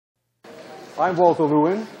I'm Walter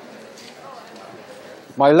Lewin.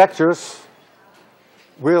 My lectures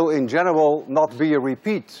will, in general, not be a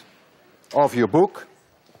repeat of your book,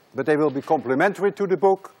 but they will be complementary to the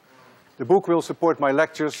book. The book will support my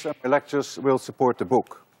lectures, and my lectures will support the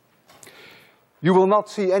book. You will not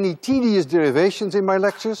see any tedious derivations in my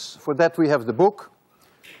lectures. For that we have the book.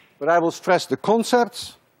 But I will stress the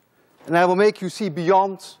concepts, and I will make you see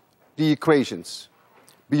beyond the equations,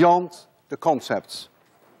 beyond the concepts.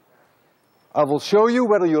 I will show you,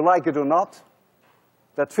 whether you like it or not,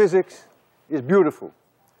 that physics is beautiful.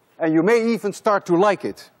 And you may even start to like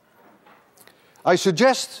it. I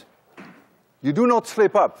suggest you do not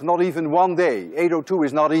slip up, not even one day. 802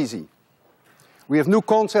 is not easy. We have new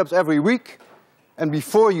concepts every week, and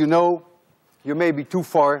before you know, you may be too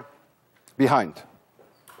far behind.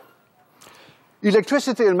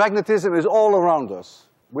 Electricity and magnetism is all around us.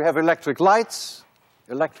 We have electric lights,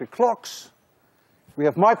 electric clocks, we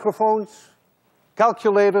have microphones,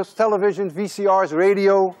 calculators, televisions, VCRs,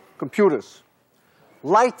 radio, computers.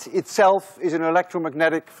 Light itself is an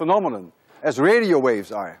electromagnetic phenomenon, as radio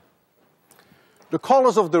waves are. The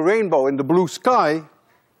colors of the rainbow in the blue sky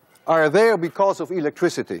are there because of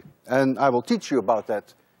electricity, and I will teach you about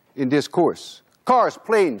that in this course. Cars,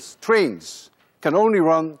 planes, trains can only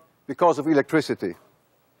run because of electricity.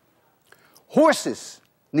 Horses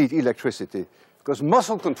need electricity because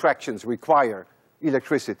muscle contractions require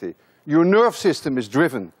electricity. Your nerve system is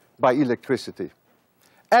driven by electricity.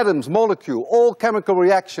 Atoms, molecules, all chemical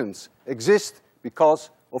reactions exist because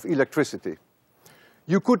of electricity.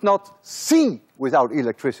 You could not see without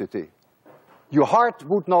electricity. Your heart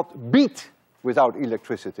would not beat without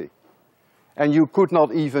electricity. And you could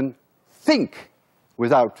not even think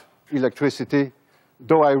without electricity,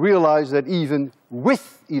 though I realize that even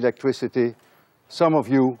with electricity, some of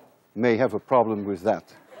you may have a problem with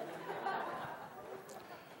that.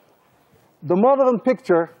 The modern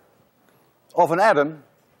picture of an atom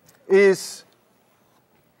is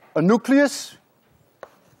a nucleus,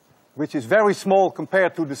 which is very small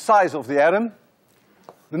compared to the size of the atom.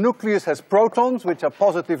 The nucleus has protons, which are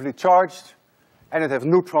positively charged, and it has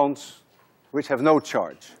neutrons, which have no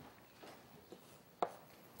charge.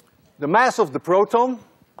 The mass of the proton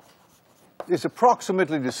is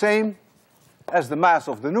approximately the same as the mass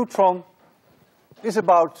of the neutron, is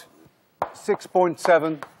about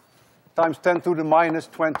 6.7 times 10 to the minus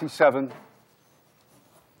 27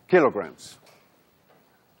 kilograms.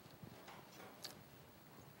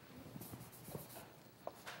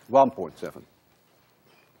 (1.7).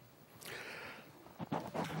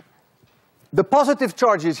 The positive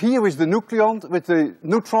charge is here with the nucleon, with the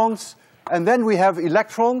neutrons, and then we have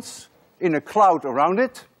electrons in a cloud around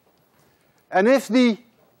it. And if the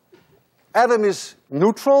atom is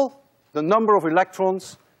neutral, the number of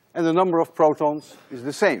electrons and the number of protons is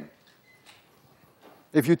the same.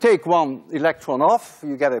 If you take one electron off,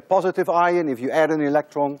 you get a positive ion. If you add an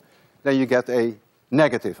electron, then you get a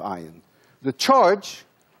negative ion. The charge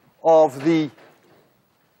of the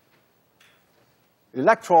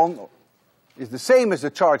electron is the same as the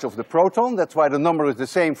charge of the proton. That's why the number is the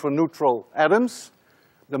same for neutral atoms.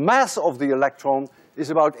 The mass of the electron is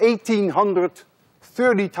about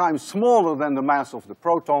 1,830 times smaller than the mass of the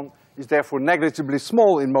proton, is therefore negligibly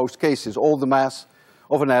small in most cases. All the mass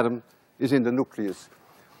of an atom is in the nucleus.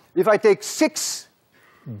 If I take 6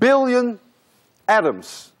 billion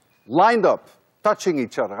atoms lined up, touching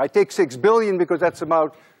each other, I take 6 billion because that's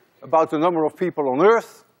about the number of people on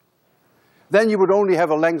Earth, then you would only have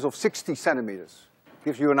a length of 60 centimeters.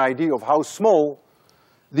 Gives you an idea of how small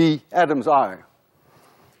the atoms are.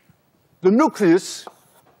 The nucleus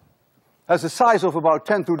has a size of about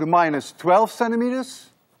 10 to the minus 12 centimeters,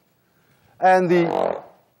 and the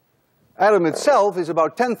atom itself is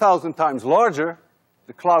about 10,000 times larger,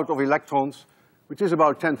 the cloud of electrons, which is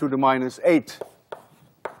about 10 to the minus 8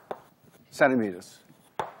 centimeters.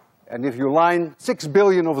 And if you line 6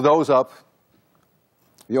 billion of those up,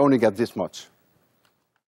 you only get this much.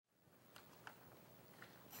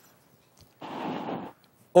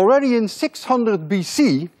 Already in 600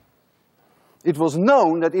 BC, it was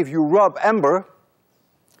known that if you rub amber,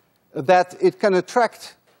 that it can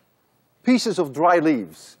attract pieces of dry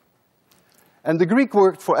leaves. And the Greek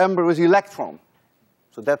word for amber is electron.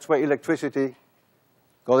 So that's where electricity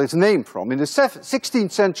got its name from. In the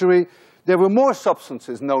 16th century, there were more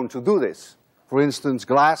substances known to do this. For instance,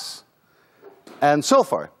 glass and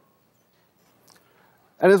sulfur.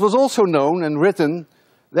 And it was also known and written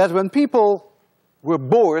that when people were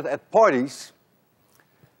bored at parties,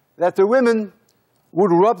 that the women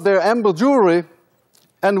would rub their amber jewelry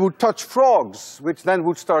and would touch frogs, which then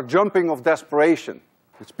would start jumping of desperation,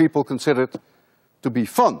 which people considered to be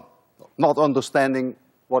fun. not understanding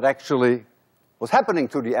what actually was happening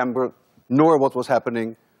to the ember, nor what was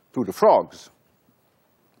happening to the frogs.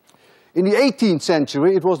 In the 18th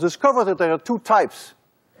century, it was discovered that there are two types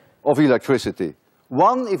of electricity.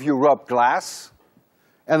 One if you rub glass,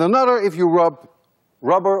 and another if you rub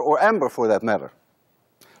rubber or amber for that matter.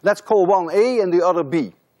 Let's call one A and the other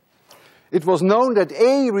B. It was known that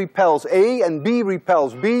A repels A and B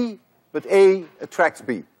repels B, but A attracts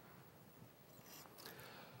B.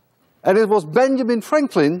 And it was Benjamin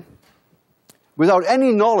Franklin, without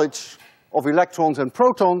any knowledge of electrons and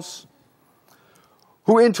protons,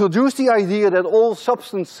 who introduced the idea that all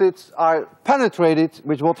substances are penetrated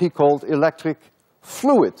with what he called electric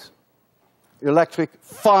fluid, electric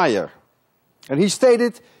fire. And he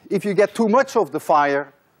stated, if you get too much of the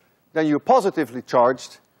fire, then you're positively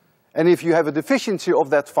charged, and if you have a deficiency of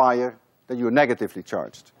that fire, then you're negatively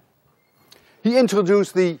charged. He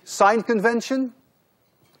introduced the sign convention,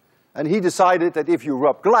 and he decided that if you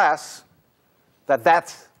rub glass,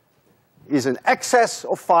 that is an excess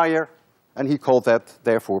of fire, and he called that,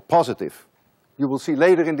 therefore, positive. You will see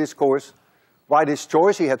later in this course why this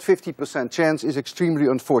choice, he had 50% chance, is extremely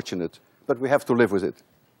unfortunate, but we have to live with it.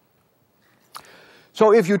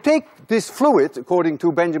 So if you take this fluid, according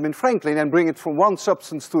to Benjamin Franklin, and bring it from one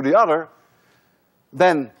substance to the other,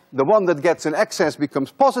 then the one that gets an excess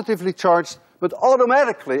becomes positively charged, but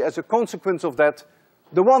automatically, as a consequence of that,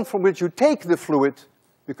 the one from which you take the fluid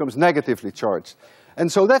becomes negatively charged. And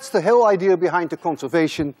so that's the whole idea behind the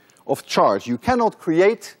conservation of charge. You cannot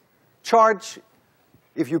create charge.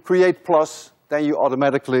 If you create plus, then you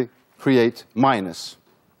automatically create minus.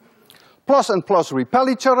 Plus and plus repel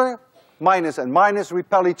each other, minus and minus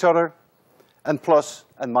repel each other, and plus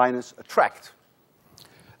and minus attract.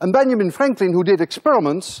 And Benjamin Franklin, who did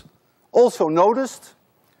experiments, also noticed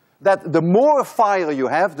that the more fire you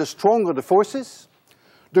have, the stronger the forces.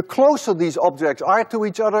 The closer these objects are to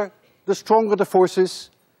each other, the stronger the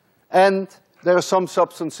forces. And there are some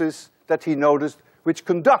substances that he noticed which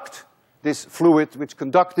conduct this fluid, which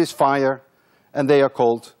conduct this fire, and they are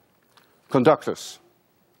called conductors.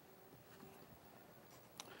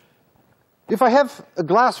 If I have a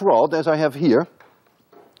glass rod, as I have here,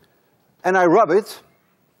 and I rub it,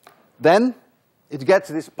 then it gets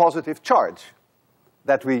this positive charge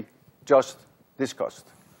that we just discussed.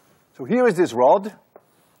 So here is this rod,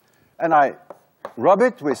 and I rub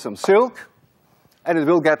it with some silk, and it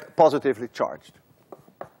will get positively charged.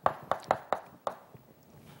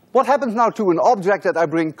 What happens now to an object that I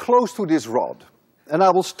bring close to this rod? And I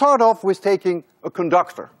will start off with taking a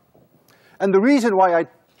conductor. And the reason why I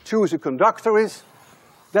choose a conductor is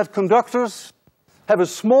that conductors have a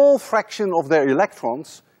small fraction of their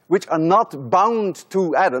electrons which are not bound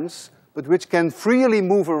to atoms, but which can freely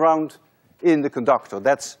move around in the conductor.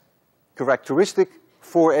 That's characteristic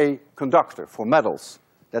for a conductor, for metals.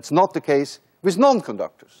 That's not the case with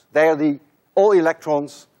non-conductors. There all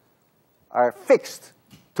electrons are fixed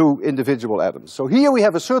to individual atoms. So here we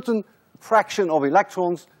have a certain fraction of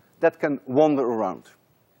electrons that can wander around.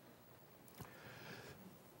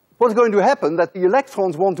 What's going to happen? That the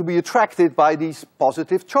electrons want to be attracted by these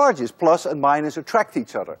positive charges. Plus and minus attract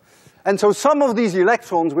each other. And so some of these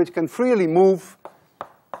electrons which can freely move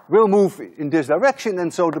will move in this direction,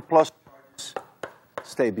 and so the plus charges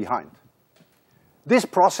stay behind. This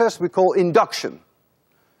process we call induction.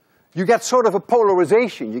 You get sort of a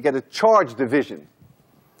polarization, you get a charge division.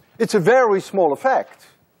 It's a very small effect.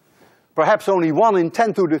 Perhaps only 1 in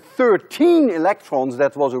 10 to the 13 electrons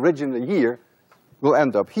that was originally here will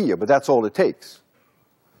end up here, but that's all it takes.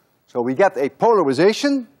 So we get a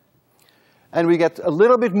polarization, and we get a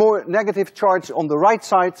little bit more negative charge on the right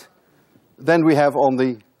side than we have on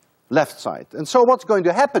the left side. And so what's going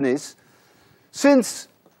to happen is, since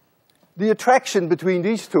the attraction between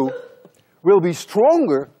these two will be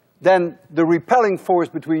stronger than the repelling force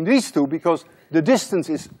between these two, because the distance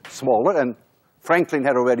is smaller, and Franklin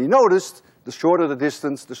had already noticed, the shorter the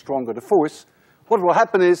distance, the stronger the force. What will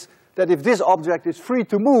happen is that if this object is free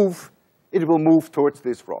to move, it will move towards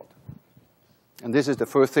this rod. And this is the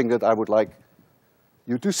first thing that I would like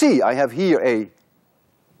you to see. I have here a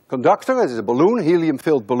conductor, this is a balloon,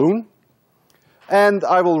 helium-filled balloon, and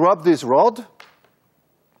I will rub this rod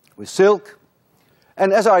with silk,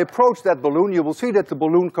 and as I approach that balloon, you will see that the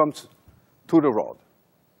balloon comes to the rod.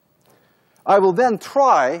 I will then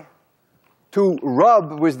try to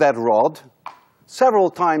rub with that rod several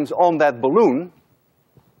times on that balloon.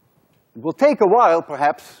 It will take a while,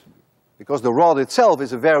 perhaps, because the rod itself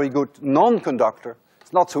is a very good non-conductor.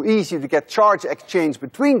 It's not so easy to get charge exchange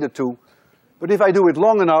between the two, but if I do it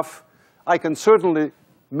long enough, I can certainly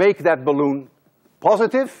make that balloon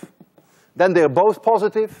positive. Then they're both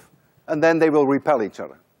positive, and then they will repel each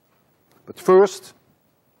other. But first,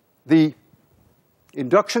 the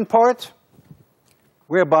induction part,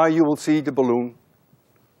 whereby you will see the balloon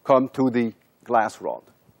come to the glass rod.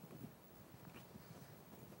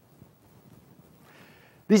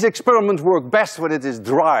 These experiments work best when it is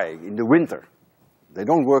dry in the winter. They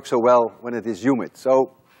don't work so well when it is humid.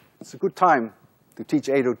 So it's a good time to teach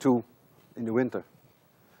 802 in the winter.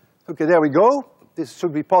 Okay, there we go. This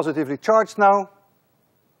should be positively charged now.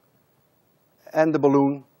 And the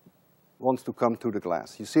balloon wants to come to the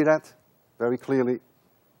glass. You see that very clearly?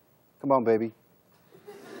 Come on, baby.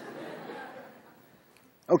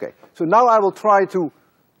 Okay, so now I will try to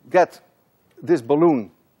get this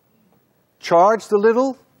balloon charged a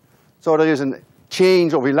little. So there is a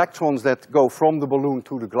change of electrons that go from the balloon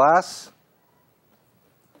to the glass.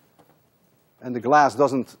 And the glass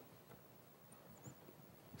doesn't,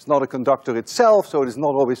 it's not a conductor itself, so it is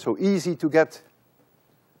not always so easy to get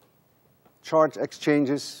charge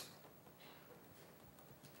exchanges.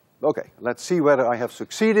 Okay, let's see whether I have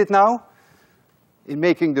succeeded now in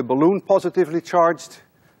making the balloon positively charged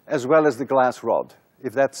as well as the glass rod.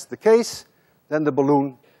 If that's the case, then the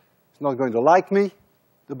balloon is not going to like me.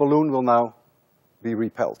 The balloon will now be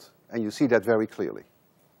repelled, and you see that very clearly.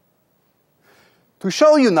 To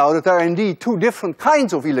show you now that there are indeed two different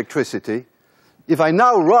kinds of electricity, if I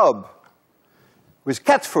now rub with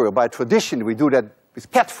cat fur, by tradition we do that with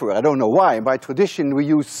cat fur, I don't know why, by tradition we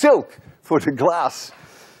use silk for the glass.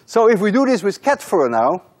 So if we do this with cat fur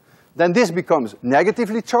now, then this becomes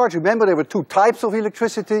negatively charged. Remember, there were two types of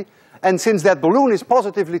electricity, and since that balloon is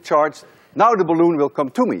positively charged, now the balloon will come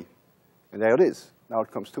to me. And there it is, now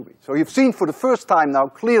it comes to me. So you've seen for the first time now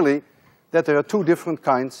clearly that there are two different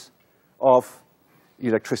kinds of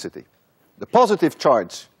electricity. The positive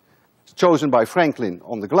charge is chosen by Franklin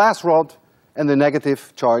on the glass rod, and the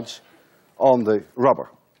negative charge on the rubber.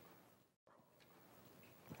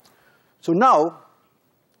 So now,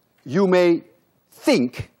 you may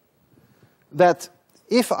think that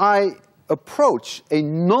if I approach a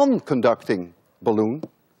non-conducting balloon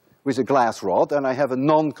with a glass rod, and I have a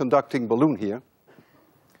non-conducting balloon here,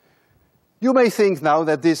 you may think now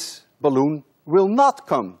that this balloon will not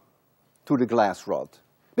come to the glass rod,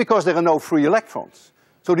 because there are no free electrons.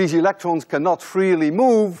 So these electrons cannot freely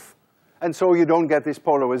move, and so you don't get this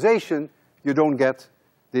polarization, you don't get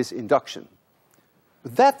this induction.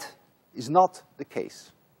 But that is not the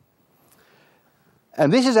case.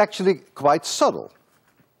 And this is actually quite subtle.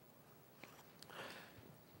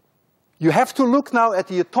 You have to look now at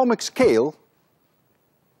the atomic scale.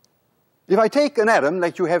 If I take an atom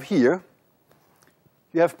like you have here,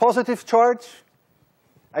 you have positive charge,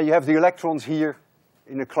 and you have the electrons here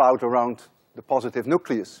in a cloud around the positive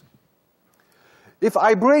nucleus. If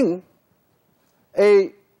I bring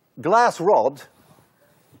a glass rod,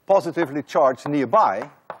 positively charged nearby,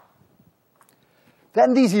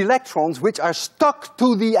 then these electrons, which are stuck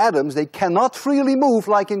to the atoms, they cannot freely move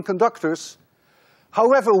like in conductors,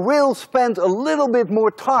 however, will spend a little bit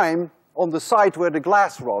more time on the side where the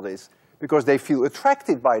glass rod is, because they feel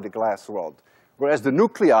attracted by the glass rod, whereas the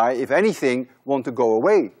nuclei, if anything, want to go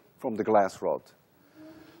away from the glass rod.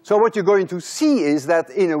 So what you're going to see is that,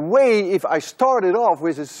 in a way, if I started off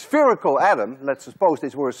with a spherical atom, let's suppose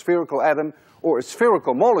this were a spherical atom or a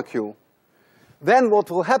spherical molecule, then what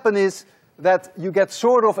will happen is that you get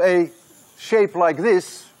sort of a shape like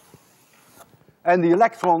this, and the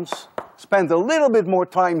electrons spend a little bit more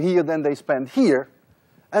time here than they spend here,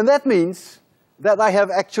 and that means that I have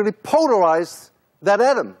actually polarized that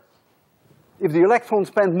atom. If the electrons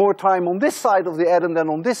spend more time on this side of the atom than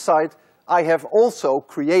on this side, I have also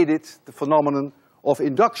created the phenomenon of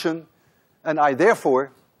induction, and I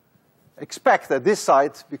therefore expect that this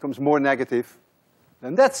side becomes more negative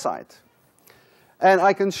than that side. And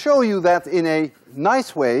I can show you that in a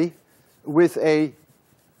nice way with a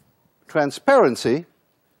transparency,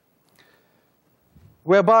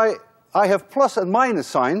 whereby I have plus and minus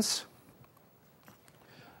signs,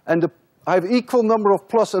 and I have equal number of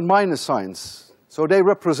plus and minus signs. So they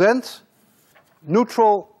represent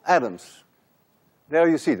neutral atoms. There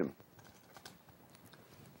you see them.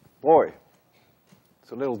 Boy,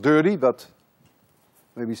 it's a little dirty, but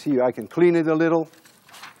maybe see I can clean it a little.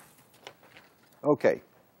 Okay.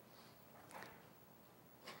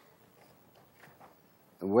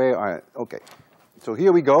 Okay. So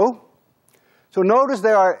here we go. So notice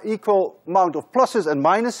there are equal amount of pluses and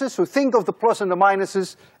minuses. So think of the plus and the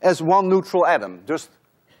minuses as one neutral atom, just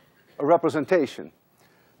a representation.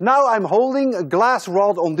 Now I'm holding a glass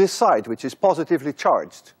rod on this side, which is positively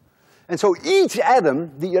charged. And so each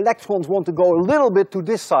atom, the electrons want to go a little bit to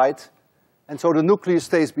this side, and so the nucleus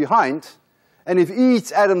stays behind. And if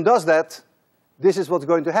each atom does that, this is what's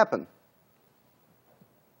going to happen.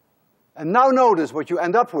 And now notice what you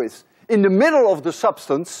end up with. In the middle of the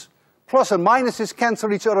substance, plus and minuses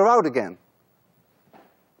cancel each other out again.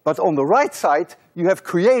 But on the right side, you have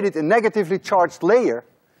created a negatively charged layer,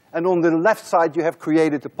 and on the left side, you have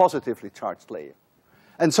created a positively charged layer.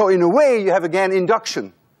 And so in a way, you have again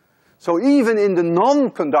induction. So even in the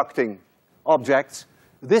non-conducting objects,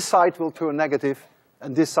 this side will turn negative,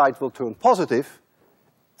 and this side will turn positive,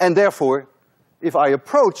 and therefore, if I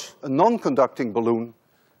approach a non-conducting balloon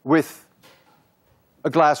with a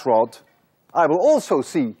glass rod, I will also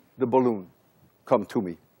see the balloon come to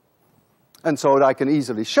me. And so I can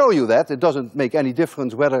easily show you that. It doesn't make any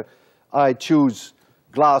difference whether I choose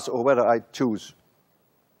glass or whether I choose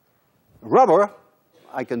rubber.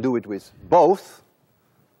 I can do it with both.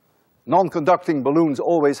 Non-conducting balloons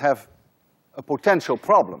always have a potential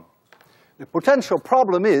problem. The potential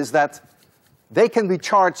problem is that they can be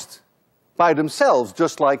charged by themselves,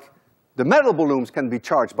 just like the metal balloons can be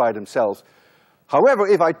charged by themselves. However,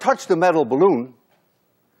 if I touch the metal balloon,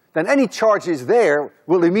 then any charges there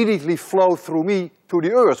will immediately flow through me to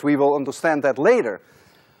the earth. We will understand that later,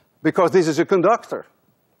 because this is a conductor.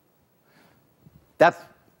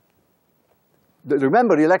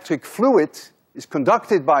 Remember, the electric fluid is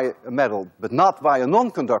conducted by a metal, but not by a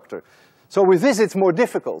non-conductor. So with this, it's more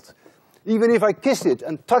difficult. Even if I kiss it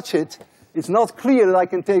and touch it, it's not clear that I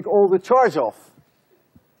can take all the charge off.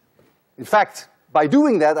 In fact, by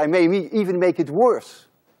doing that, I may even make it worse.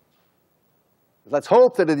 Let's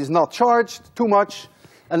hope that it is not charged too much,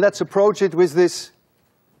 and let's approach it with this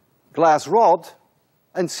glass rod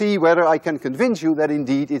and see whether I can convince you that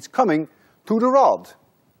indeed it's coming to the rod.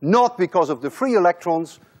 Not because of the free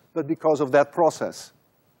electrons, but because of that process.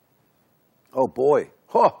 Oh boy.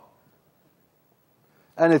 Huh.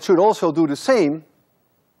 And it should also do the same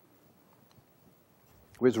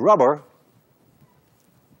with rubber,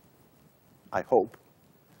 I hope.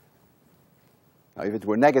 Now, if it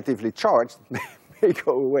were negatively charged, it may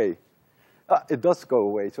go away. It does go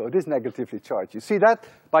away, so it is negatively charged. You see that?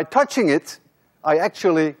 By touching it, I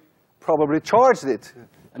actually probably charged it,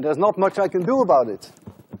 and there's not much I can do about it.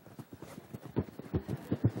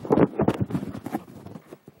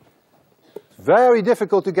 It's very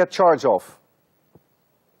difficult to get charge off.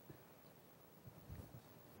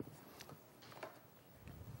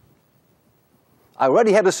 I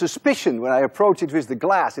already had a suspicion when I approached it with the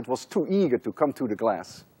glass. It was too eager to come to the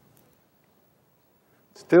glass.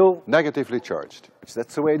 Still negatively charged.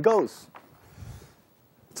 That's the way it goes.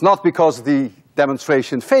 It's not because the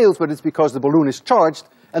demonstration fails, but it's because the balloon is charged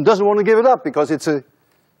and doesn't want to give it up because it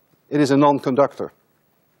is a non-conductor.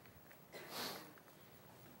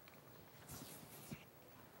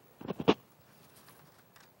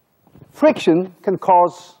 Friction can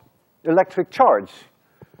cause electric charge.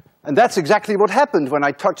 And that's exactly what happened when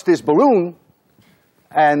I touched this balloon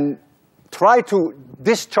and tried to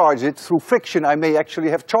discharge it through friction. I may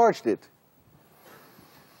actually have charged it.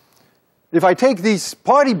 If I take these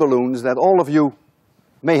party balloons that all of you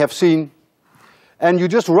may have seen, and you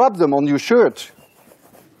just rub them on your shirt,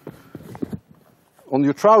 on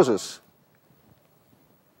your trousers,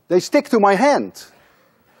 they stick to my hand.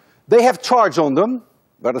 They have charge on them,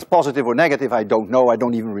 whether it's positive or negative, I don't know, I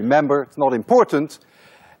don't even remember, it's not important.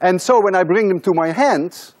 And so when I bring them to my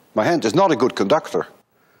hand is not a good conductor.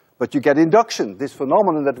 But you get induction, this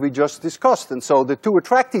phenomenon that we just discussed. And so the two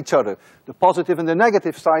attract each other. The positive and the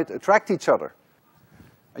negative side attract each other.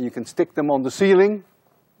 And you can stick them on the ceiling,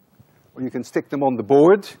 or you can stick them on the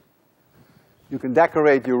board. You can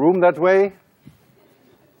decorate your room that way.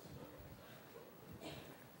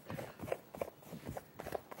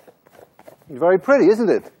 It's very pretty, isn't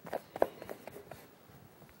it?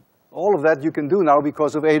 All of that you can do now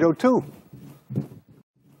because of 802.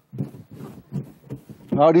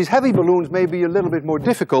 Now these heavy balloons may be a little bit more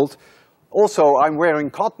difficult. Also, I'm wearing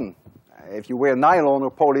cotton. If you wear nylon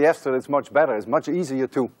or polyester, it's much better. It's much easier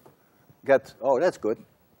to get, oh, that's good.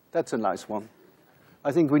 That's a nice one.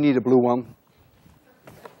 I think we need a blue one.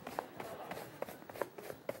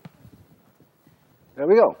 There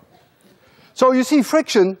we go. So you see,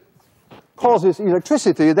 friction causes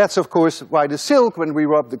electricity. That's, of course, why the silk, when we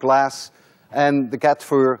rub the glass, and the cat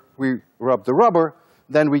fur, we rub the rubber,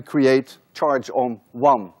 then we create charge on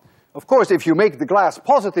one. Of course, if you make the glass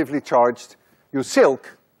positively charged, your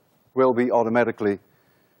silk will be automatically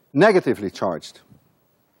negatively charged.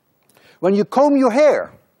 When you comb your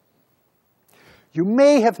hair, you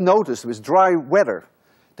may have noticed with dry weather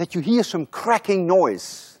that you hear some cracking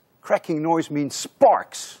noise. Cracking noise means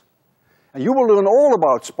sparks. And you will learn all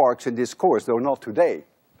about sparks in this course, though not today.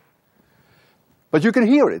 But you can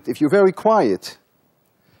hear it if you're very quiet.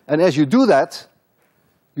 And as you do that,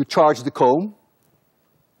 you charge the comb.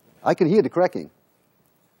 I can hear the cracking.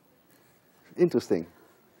 Interesting.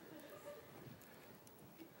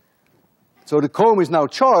 So the comb is now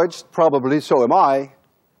charged, probably, so am I.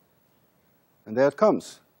 And there it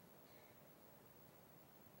comes.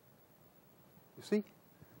 You see?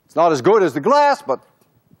 It's not as good as the glass, but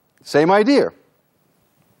same idea.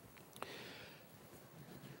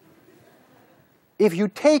 If you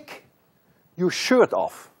take your shirt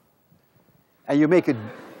off and you make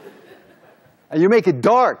it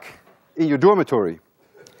dark in your dormitory,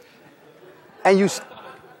 and you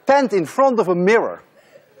stand in front of a mirror,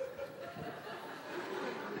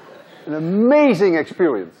 an amazing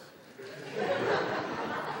experience.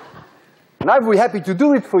 And I'd be happy to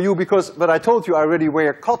do it for you because, but I told you I already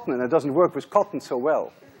wear cotton and it doesn't work with cotton so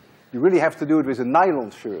well. You really have to do it with a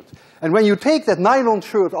nylon shirt. And when you take that nylon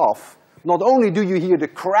shirt off, not only do you hear the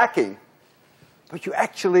cracking, but you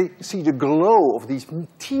actually see the glow of these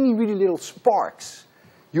teeny, really little sparks.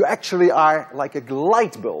 You actually are like a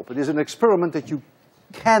light bulb. It is an experiment that you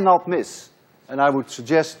cannot miss. And I would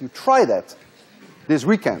suggest you try that this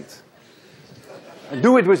weekend. And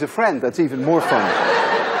do it with a friend, that's even more fun.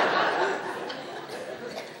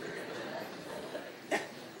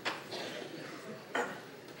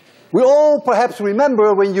 We all perhaps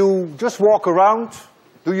remember when you just walk around,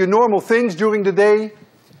 do your normal things during the day.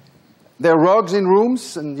 There are rugs in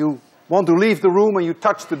rooms, and you want to leave the room, and you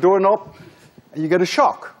touch the doorknob, and you get a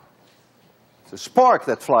shock. It's a spark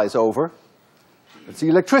that flies over. It's the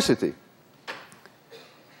electricity.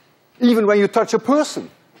 Even when you touch a person,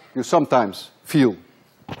 you sometimes feel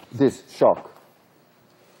this shock.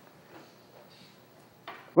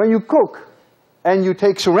 When you cook, and you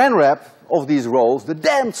take saran wrap of these rolls, the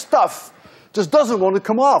damn stuff just doesn't want to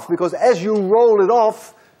come off, because as you roll it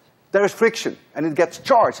off, there is friction, and it gets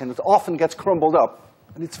charged, and it often gets crumbled up.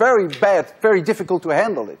 And it's very bad, very difficult to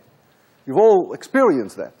handle it. You've all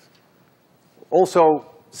experienced that. Also,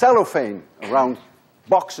 cellophane around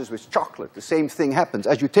boxes with chocolate, the same thing happens.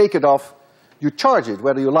 As you take it off, you charge it,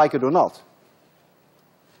 whether you like it or not.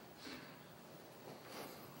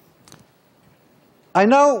 I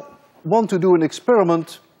now want to do an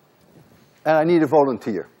experiment, and I need a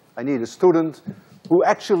volunteer. I need a student who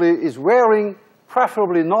actually is wearing,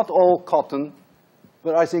 preferably not all cotton,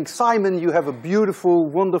 but I think, Simon, you have a beautiful,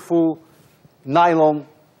 wonderful nylon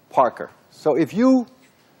parka. So if you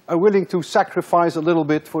are willing to sacrifice a little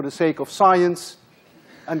bit for the sake of science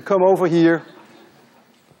and come over here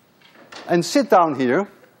and sit down here.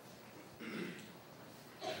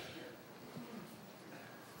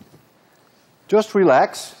 Just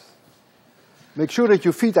relax. Make sure that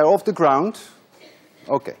your feet are off the ground.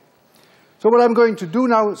 Okay. So what I'm going to do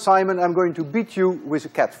now, Simon, I'm going to beat you with a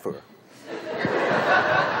cat fur.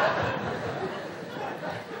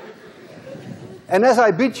 And as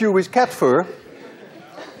I beat you with cat fur,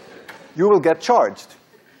 you will get charged.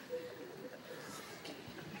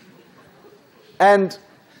 And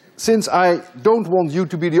since I don't want you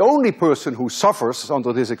to be the only person who suffers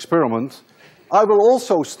under this experiment, I will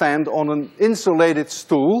also stand on an insulated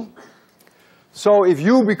stool. So if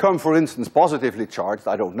you become, for instance, positively charged,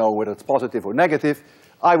 I don't know whether it's positive or negative,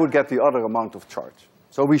 I would get the other amount of charge.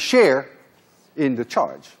 So we share in the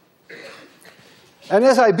charge. And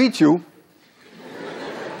as I beat you,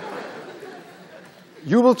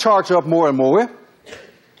 you will charge up more and more,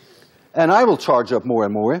 and I will charge up more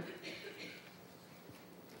and more.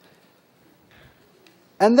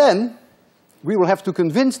 And then we will have to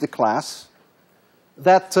convince the class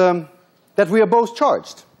that, that we are both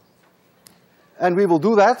charged. And we will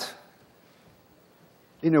do that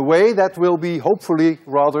in a way that will be hopefully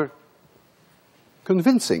rather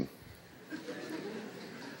convincing.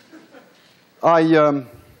 Let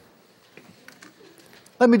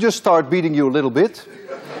me just start beating you a little bit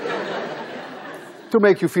to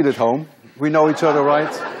make you feel at home. We know each other,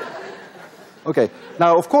 right? Okay.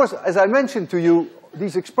 Now, of course, as I mentioned to you,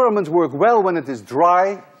 these experiments work well when it is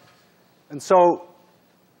dry. And so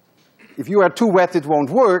if you are too wet, it won't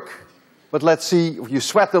work. But let's see, if you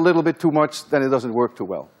sweat a little bit too much, then it doesn't work too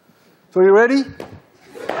well. So you ready?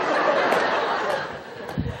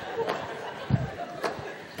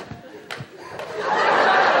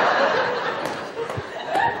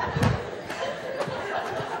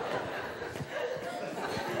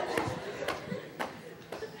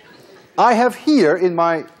 I have here in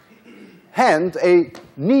my hand a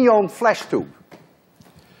neon flash tube.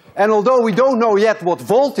 And although we don't know yet what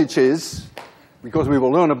voltage is, because we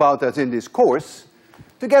will learn about that in this course,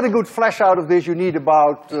 to get a good flash out of this, you need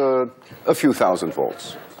about a few thousand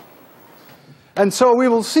volts. And so we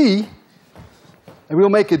will see And we'll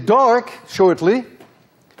make it dark shortly,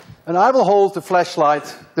 and I will hold the flashlight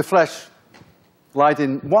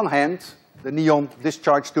in one hand, the neon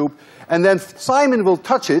discharge tube, and then Simon will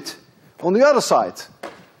touch it on the other side.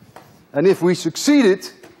 And if we succeeded,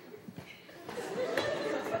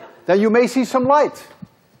 then you may see some light.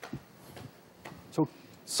 So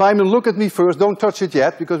Simon, look at me first, don't touch it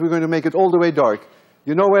yet, because we're going to make it all the way dark.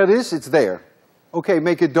 You know where it is? It's there. Okay,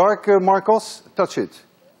 make it dark, Marcos. Touch it.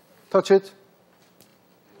 Touch it.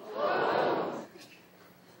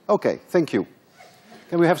 Okay, thank you.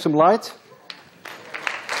 Can we have some light?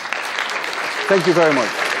 Thank you very much.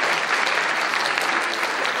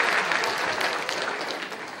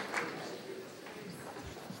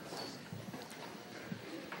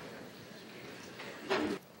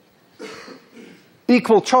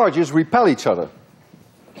 Equal charges repel each other.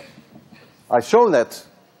 I've shown that,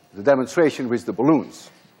 the demonstration with the balloons.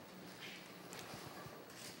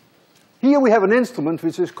 Here we have an instrument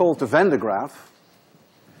which is called the Van de Graaff.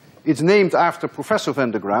 It's named after Professor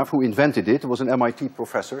Van de Graaff, who invented it. He was an MIT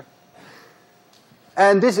professor.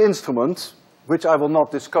 And this instrument, which I will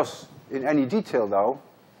not discuss in any detail now,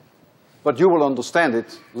 but you will understand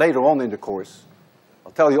it later on in the course.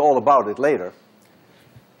 I'll tell you all about it later.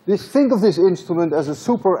 Think of this instrument as a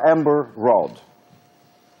super amber rod.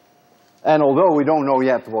 And although we don't know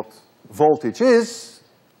yet what voltage is,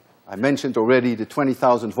 I mentioned already the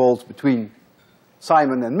 20,000 volts between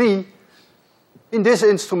Simon and me, in this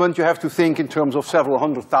instrument you have to think in terms of several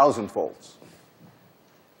 100,000 volts.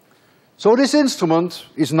 So this instrument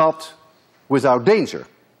is not without danger.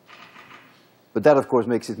 But that of course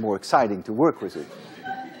makes it more exciting to work with it.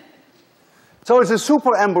 So it's a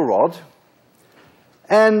super amber rod.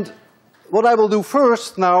 And what I will do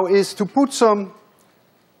first now is to put some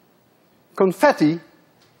confetti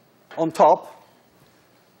on top.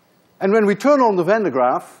 And when we turn on the Van de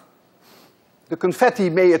Graaff, the confetti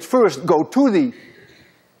may at first go to the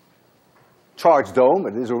charge dome,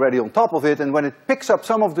 it is already on top of it, and when it picks up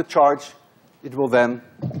some of the charge, it will then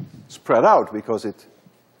spread out because it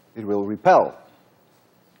will repel.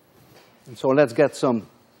 And so let's get some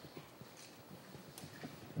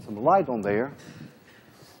light on there,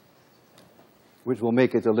 which will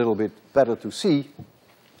make it a little bit better to see.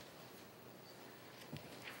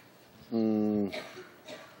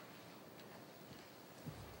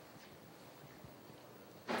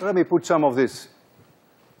 Let me put some of this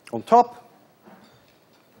on top.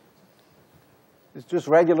 It's just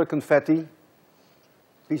regular confetti,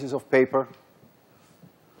 pieces of paper.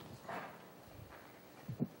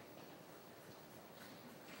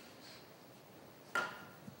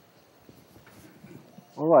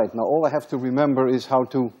 All right, now all I have to remember is how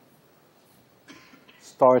to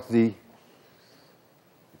start the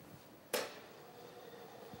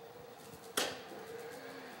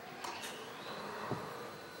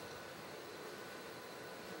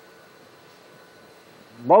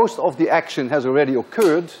most of the action has already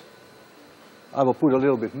occurred. I will put a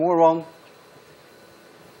little bit more on.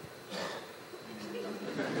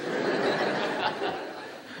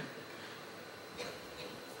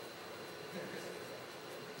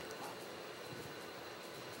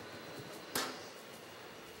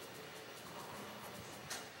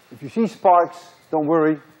 If you see sparks, don't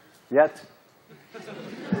worry yet.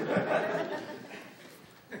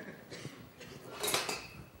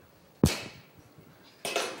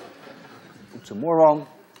 Put some more on.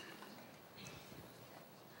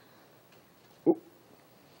 Ooh,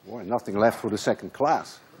 boy, nothing left for the second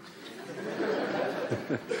class.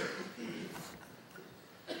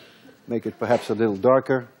 Make it perhaps a little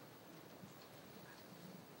darker.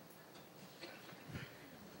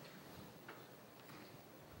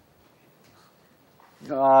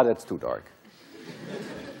 Ah, that's too dark.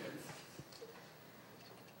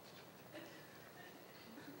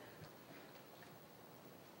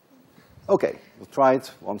 Okay, we'll try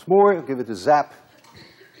it once more, give it a zap.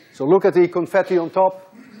 So look at the confetti on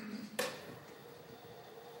top.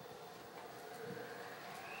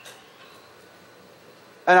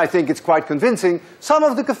 And I think it's quite convincing. Some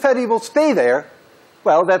of the confetti will stay there.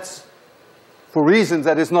 Well, that's for reasons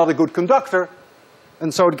that it's not a good conductor.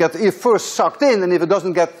 And so it gets first sucked in, and if it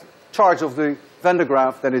doesn't get charge of the Van de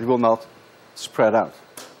Graaff, then it will not spread out.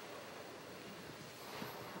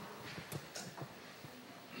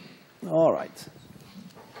 All right.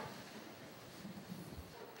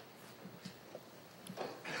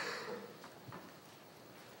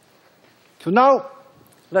 So now,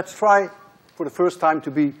 let's try for the first time to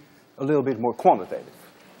be a little bit more quantitative.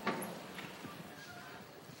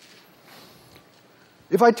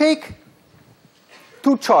 If I take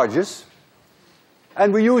two charges,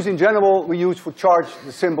 and we use in general, we use for charge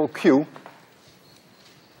the symbol Q.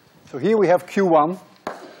 So here we have Q1,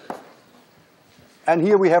 and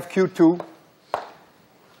here we have Q2,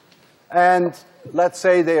 and let's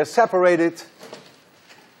say they are separated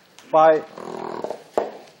by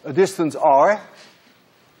a distance r,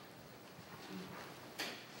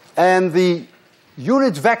 and the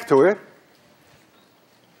unit vector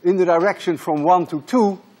in the direction from 1 to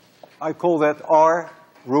 2, I call that r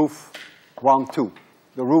roof 1, 2.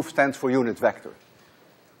 The roof stands for unit vector.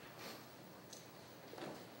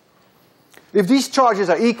 If these charges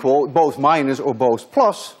are equal, both minus or both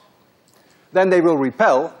plus, then they will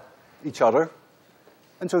repel each other.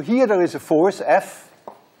 And so here there is a force, F,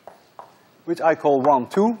 which I call 1,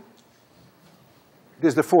 2. This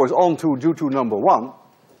is the force onto due to number 1.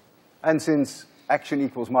 And since action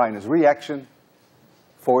equals minus reaction,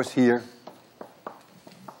 force here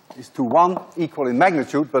is 2, 1, equal in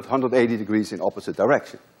magnitude, but 180 degrees in opposite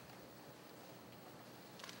direction.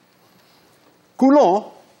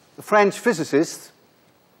 Coulomb, the French physicist,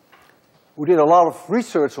 who did a lot of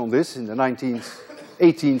research on this in the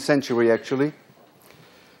 18th century actually,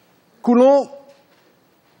 Coulomb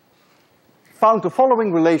found the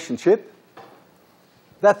following relationship,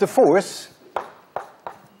 that the force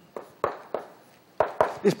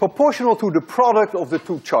is proportional to the product of the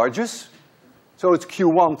two charges. So it's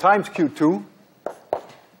Q1 times Q2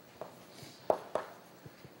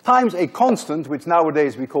 times a constant, which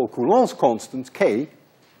nowadays we call Coulomb's constant, K,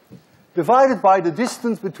 divided by the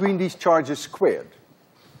distance between these charges squared.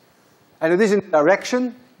 And it is in the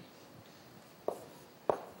direction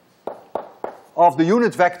of the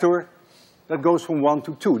unit vector that goes from 1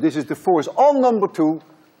 to 2. This is the force on number 2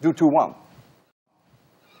 due to 1.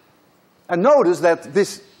 And notice that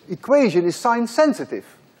this equation is sign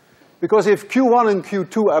sensitive, because if Q1 and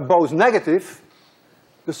Q2 are both negative,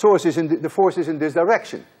 the force is in this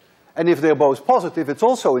direction. And if they're both positive, it's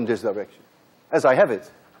also in this direction, as I have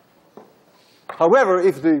it. However,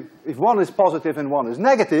 if one is positive and one is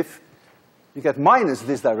negative, you get minus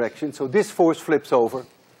this direction, so this force flips over,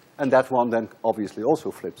 and that one then obviously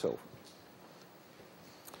also flips over.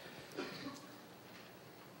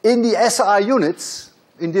 In the SI units,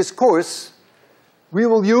 in this course, we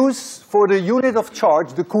will use for the unit of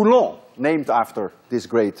charge the Coulomb, named after this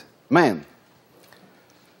great man.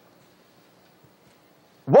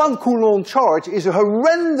 1 Coulomb charge is a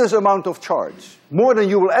horrendous amount of charge, more than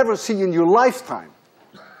you will ever see in your lifetime.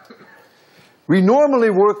 We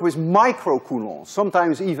normally work with microcoulombs,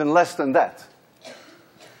 sometimes even less than that.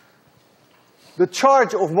 The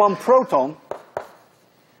charge of 1 proton,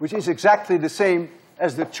 which is exactly the same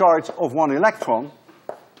as the charge of 1 electron,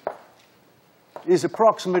 is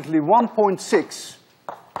approximately 1.6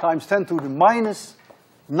 times 10 to the minus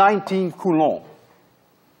 19 Coulomb.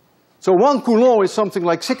 So 1 Coulomb is something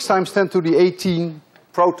like 6 times 10 to the 18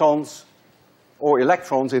 protons or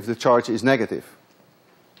electrons if the charge is negative.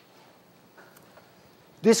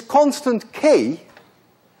 This constant K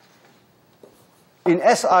in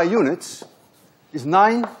SI units is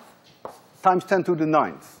 9 times 10 to the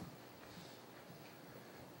 9th.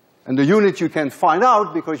 And the unit you can find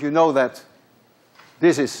out because you know that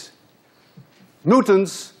this is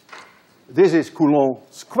newtons, this is Coulomb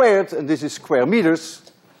squared, and this is square meters.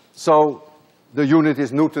 So the unit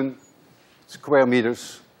is Newton square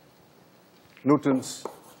meters, newtons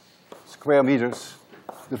square meters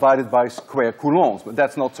divided by square coulombs. But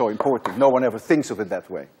that's not so important. No one ever thinks of it that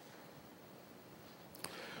way.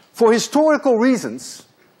 For historical reasons,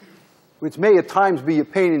 which may at times be a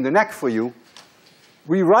pain in the neck for you,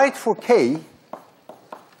 we write for K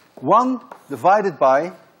 1 divided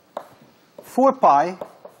by 4 pi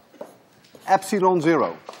epsilon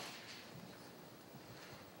 0.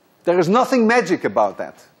 There is nothing magic about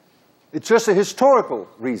that. It's just a historical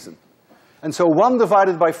reason. And so 1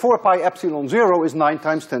 divided by 4 pi epsilon 0 is 9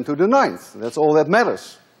 times 10 to the 9th. That's all that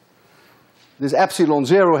matters. This epsilon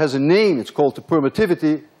 0 has a name. It's called the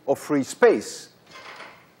permittivity of free space.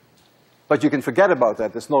 But you can forget about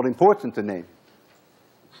that. It's not important, the name.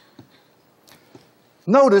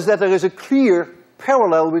 Notice that there is a clear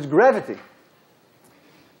parallel with gravity.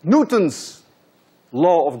 Newton's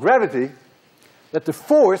law of gravity, that the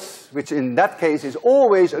force, which in that case is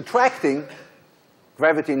always attracting,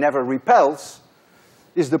 gravity never repels,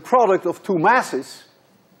 is the product of two masses.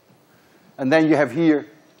 And then you have here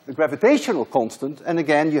the gravitational constant, and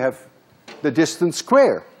again you have the distance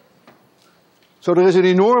square. So there is an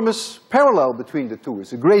enormous parallel between the two.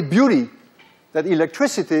 It's a great beauty that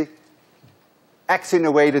electricity acts in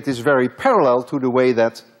a way that is very parallel to the way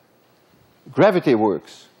that gravity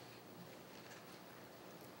works.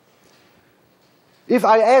 If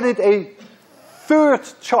I added a third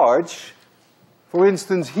charge, for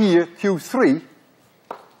instance here, Q3,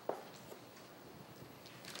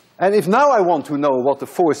 And if now I want to know what the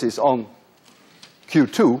force is on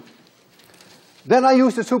Q2, then I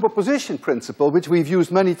use the superposition principle, which we've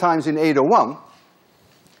used many times in 801.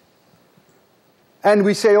 And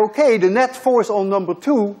we say, okay, the net force on number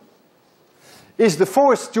 2 is the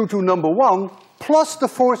force due to number 1 plus the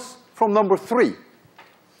force from number 3.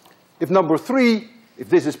 If number 3, if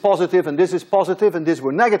this is positive and this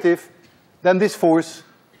were negative, then this force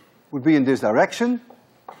would be in this direction.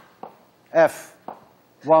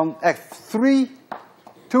 F1, F3,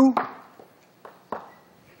 2.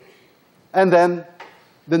 And then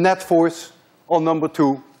the net force on number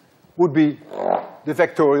 2 would be the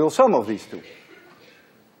vectorial sum of these two.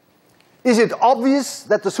 Is it obvious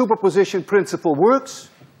that the superposition principle works?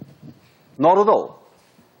 Not at all.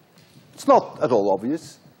 It's not at all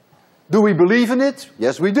obvious. Do we believe in it?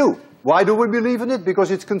 Yes, we do. Why do we believe in it?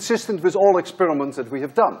 Because it's consistent with all experiments that we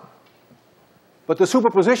have done. But the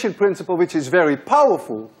superposition principle, which is very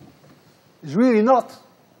powerful, is really not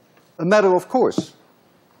a matter of course.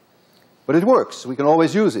 But it works. We can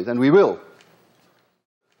always use it, and we will.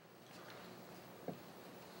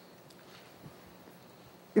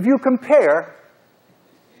 If you compare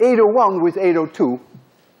 801 with 802,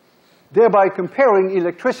 thereby comparing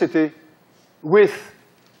electricity with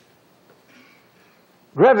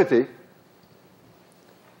gravity,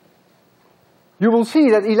 you will see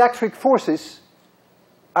that electric forces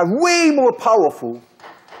are way more powerful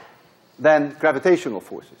than gravitational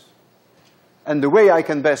forces. And the way I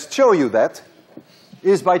can best show you that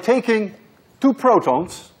is by taking two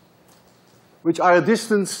protons, which are a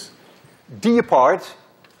distance d apart.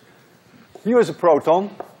 Here is a proton,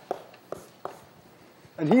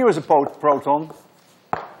 and here is a proton,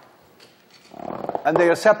 and they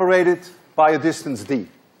are separated by a distance d.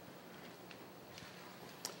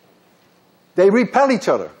 They repel each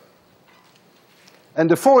other. And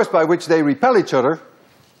the force by which they repel each other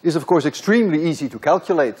is, of course, extremely easy to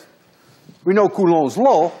calculate. We know Coulomb's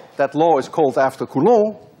law. That law is called after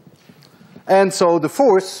Coulomb. And so the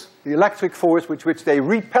force, the electric force with which they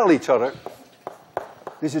repel each other,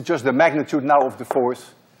 this is just the magnitude now of the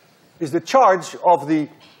force, is the charge of the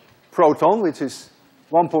proton, which is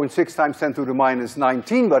 1.6 times 10 to the minus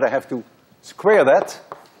 19, but I have to square that.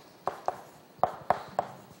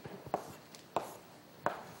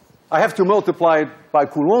 I have to multiply it by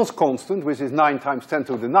Coulomb's constant, which is 9 times 10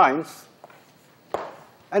 to the 9th,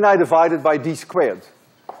 and I divide it by d squared.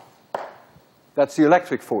 That's the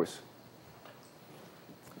electric force.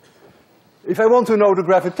 If I want to know the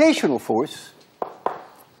gravitational force,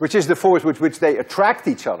 which is the force with which they attract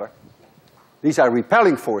each other, these are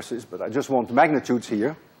repelling forces, but I just want magnitudes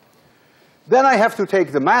here, then I have to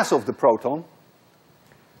take the mass of the proton,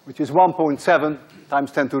 which is 1.7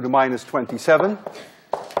 times 10 to the minus 27.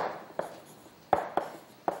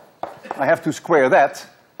 I have to square that.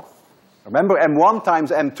 Remember, m1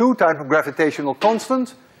 times m2 times the gravitational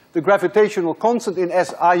constant. The gravitational constant in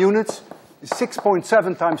SI units is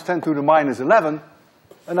 6.7 times 10 to the minus 11,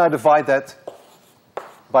 and I divide that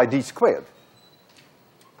by d squared.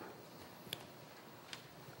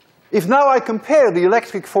 If now I compare the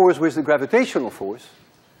electric force with the gravitational force,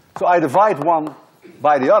 so I divide one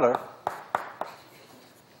by the other,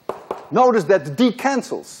 notice that the d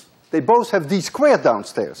cancels. They both have d squared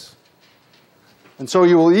downstairs. And so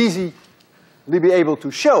you will easily be able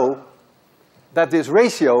to show that this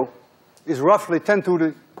ratio is roughly 10 to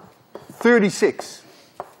the 36.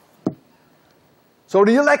 So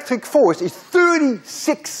the electric force is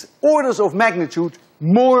 36 orders of magnitude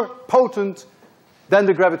more potent than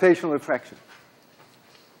the gravitational attraction.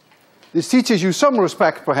 This teaches you some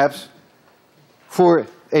respect, perhaps, for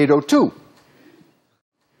 802.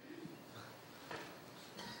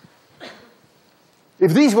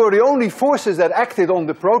 If these were the only forces that acted on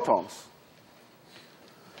the protons,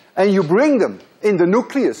 and you bring them in the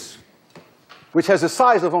nucleus, which has a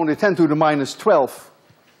size of only 10 to the minus 12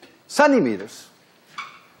 centimeters,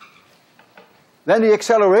 then the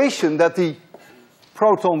acceleration that the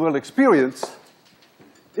proton will experience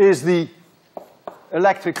is the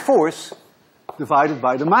electric force divided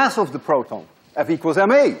by the mass of the proton, F equals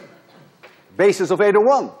ma, basis of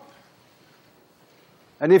 801.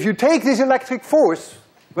 And if you take this electric force,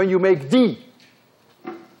 when you make d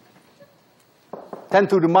 10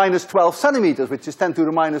 to the minus 12 centimeters, which is 10 to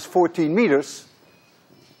the minus 14 meters,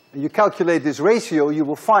 and you calculate this ratio, you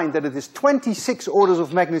will find that it is 26 orders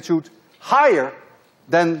of magnitude higher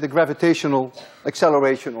than the gravitational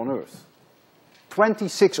acceleration on Earth.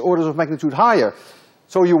 26 orders of magnitude higher.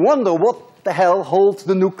 So you wonder what the hell holds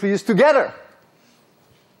the nucleus together?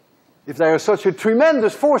 If there is such a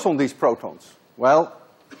tremendous force on these protons. Well,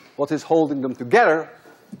 what is holding them together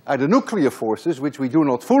are the nuclear forces, which we do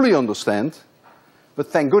not fully understand, but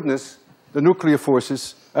thank goodness the nuclear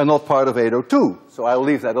forces are not part of 802, so I'll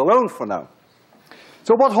leave that alone for now.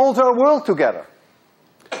 So what holds our world together?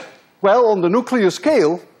 Well, on the nuclear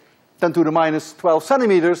scale, 10 to the minus 12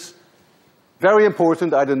 centimeters, very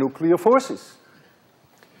important are the nuclear forces.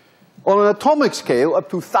 On an atomic scale, up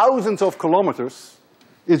to thousands of kilometers,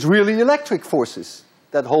 it's really electric forces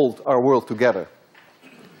that hold our world together.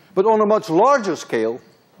 But on a much larger scale,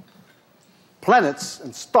 planets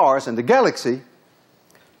and stars and the galaxy,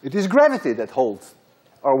 it is gravity that holds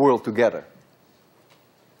our world together.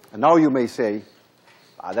 And now you may say,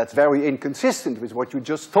 that's very inconsistent with what you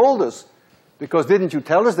just told us, because didn't you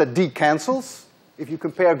tell us that D cancels if you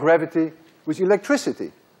compare gravity with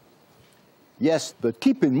electricity? Yes, but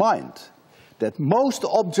keep in mind that most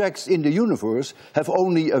objects in the universe have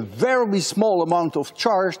only a very small amount of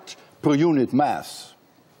charge per unit mass.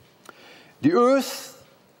 The Earth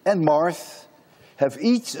and Mars have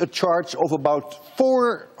each a charge of about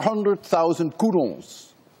 400,000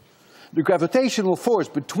 coulombs. The gravitational force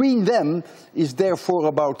between them is therefore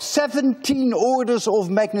about 17 orders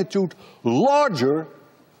of magnitude larger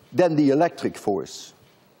than the electric force.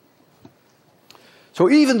 So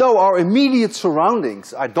even though our immediate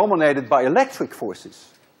surroundings are dominated by electric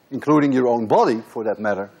forces, including your own body for that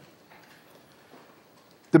matter,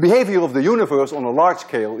 the behavior of the universe on a large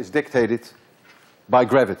scale is dictated by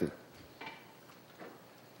gravity.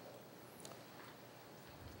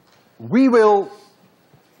 We will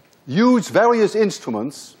use various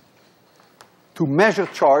instruments to measure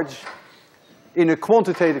charge in a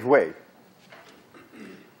quantitative way.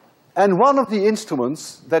 And one of the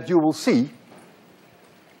instruments that you will see,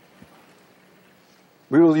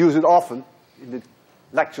 we will use it often in the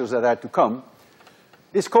lectures that are to come,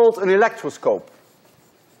 is called an electroscope.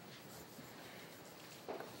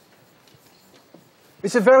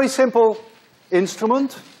 It's a very simple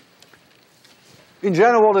instrument. In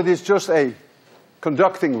general, it is just a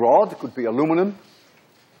conducting rod, it could be aluminum,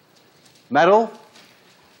 metal,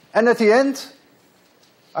 and at the end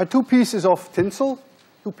are two pieces of tinsel,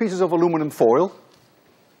 two pieces of aluminum foil,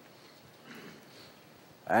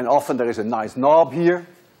 and often there is a nice knob here.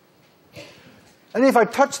 And if I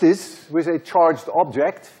touch this with a charged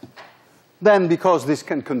object, then because this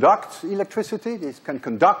can conduct electricity, this can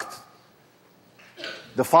conduct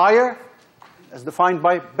the fire, as defined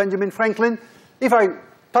by Benjamin Franklin, if I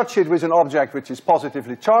touch it with an object which is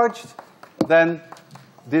positively charged, then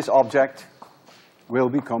this object will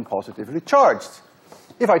become positively charged.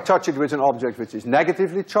 If I touch it with an object which is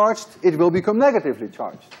negatively charged, it will become negatively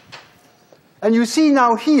charged. And you see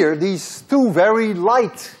now here, these two very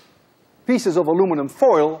light pieces of aluminum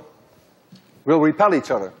foil will repel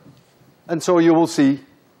each other. And so you will see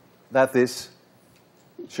that this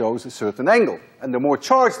shows a certain angle. And the more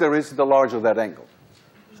charge there is, the larger that angle.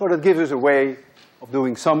 So that gives us a way of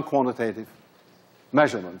doing some quantitative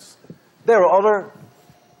measurements. There are other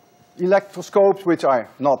electroscopes which are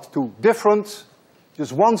not too different.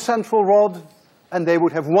 Just one central rod, and they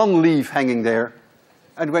would have one leaf hanging there.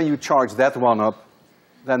 And when you charge that one up,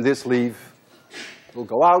 then this leaf will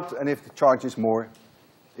go out, and if the charge is more,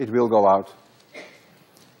 it will go out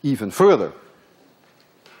even further.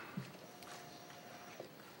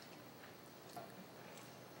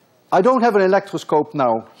 I don't have an electroscope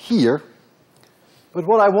now here, but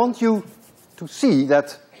what I want you to see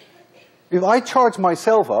that if I charge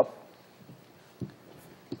myself up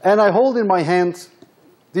and I hold in my hand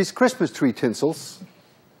these Christmas tree tinsels,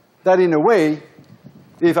 that in a way,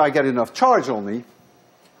 if I get enough charge on me,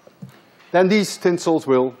 then these tinsels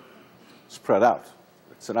will spread out.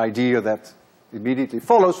 It's an idea that immediately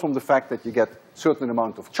follows from the fact that you get a certain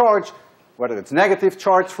amount of charge, whether it's negative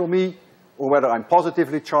charge for me or whether I'm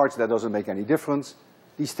positively charged, that doesn't make any difference.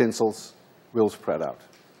 These tinsels will spread out.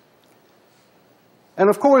 And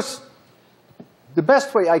of course, the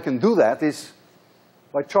best way I can do that is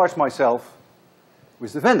by charge myself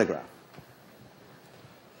with the Van de Graaff.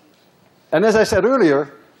 And as I said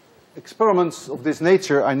earlier, experiments of this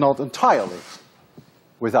nature are not entirely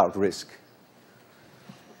without risk.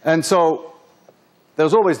 And so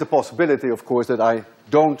there's always the possibility, of course, that I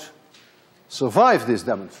don't survive this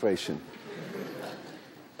demonstration.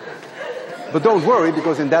 But don't worry,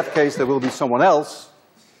 because in that case there will be someone else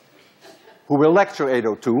who will lecture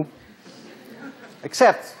 802,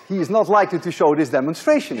 except he is not likely to show this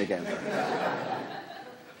demonstration again.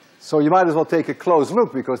 So you might as well take a close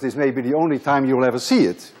look, because this may be the only time you'll ever see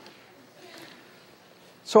it.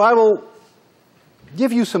 So I will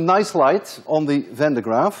give you some nice light on the Van de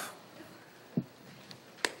Graaff.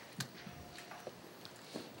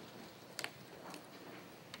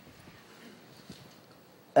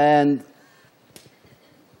 And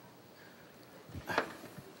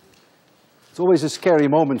it's always a scary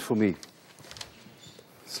moment for me.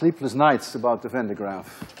 Sleepless nights about the Van de Graaff.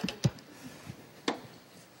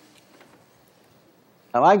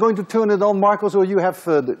 Am I going to turn it on, Marcos, or you have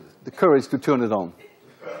the courage to turn it on?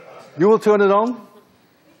 You will turn it on?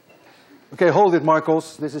 Okay, hold it,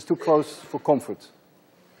 Marcos. This is too close for comfort.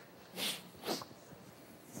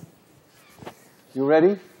 You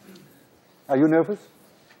ready? Are you nervous?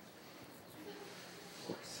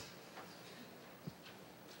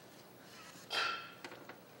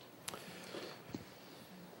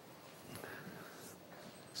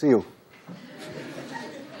 See you.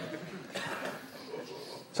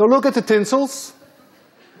 So look at the tinsels.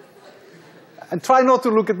 And try not to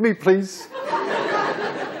look at me, please.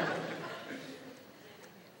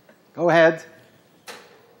 Go ahead.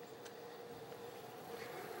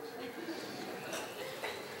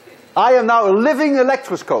 I am now a living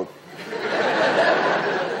electroscope.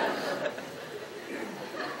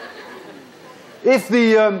 If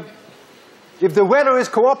the weather is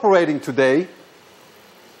cooperating today,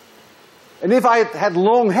 and if I had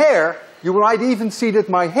long hair, you might even see that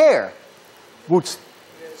my hair would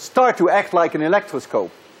start to act like an electroscope.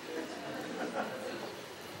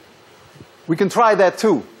 We can try that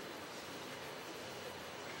too.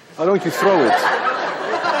 Why don't you throw it?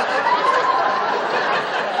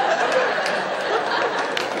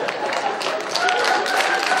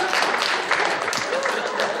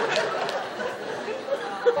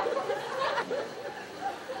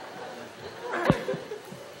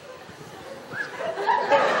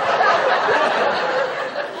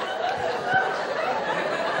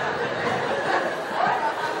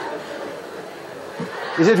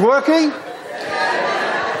 Is it working?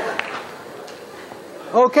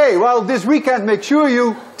 Okay, well, this weekend make sure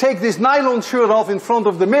you take this nylon shirt off in front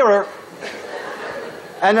of the mirror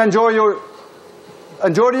and enjoy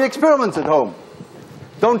the experiment at home.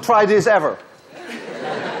 Don't try this ever.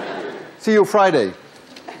 See you Friday.